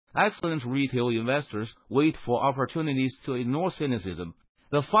Excellent retail investors wait for opportunities to ignore cynicism.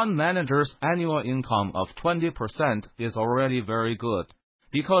 The fund manager's annual income of 20% is already very good.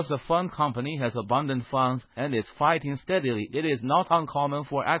 Because the fund company has abundant funds and is fighting steadily, it is not uncommon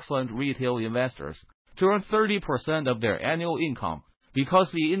for excellent retail investors to earn 30% of their annual income.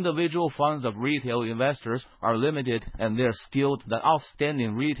 Because the individual funds of retail investors are limited and they're skilled, the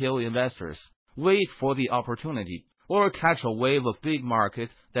outstanding retail investors wait for the opportunity or catch a wave of big market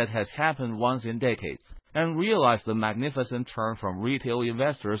that has happened once in decades and realize the magnificent turn from retail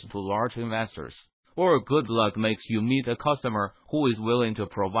investors to large investors. Or good luck makes you meet a customer who is willing to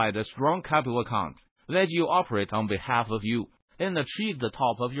provide a strong capital account, let you operate on behalf of you, and achieve the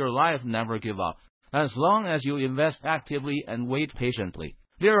top of your life. Never give up. As long as you invest actively and wait patiently,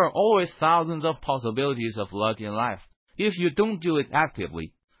 there are always thousands of possibilities of luck in life. If you don't do it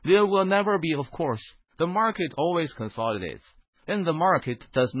actively, there will never be. Of course, the market always consolidates, and the market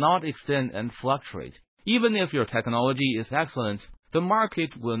does not extend and fluctuate. Even if your technology is excellent, the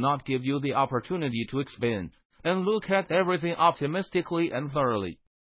market will not give you the opportunity to expand and look at everything optimistically and thoroughly.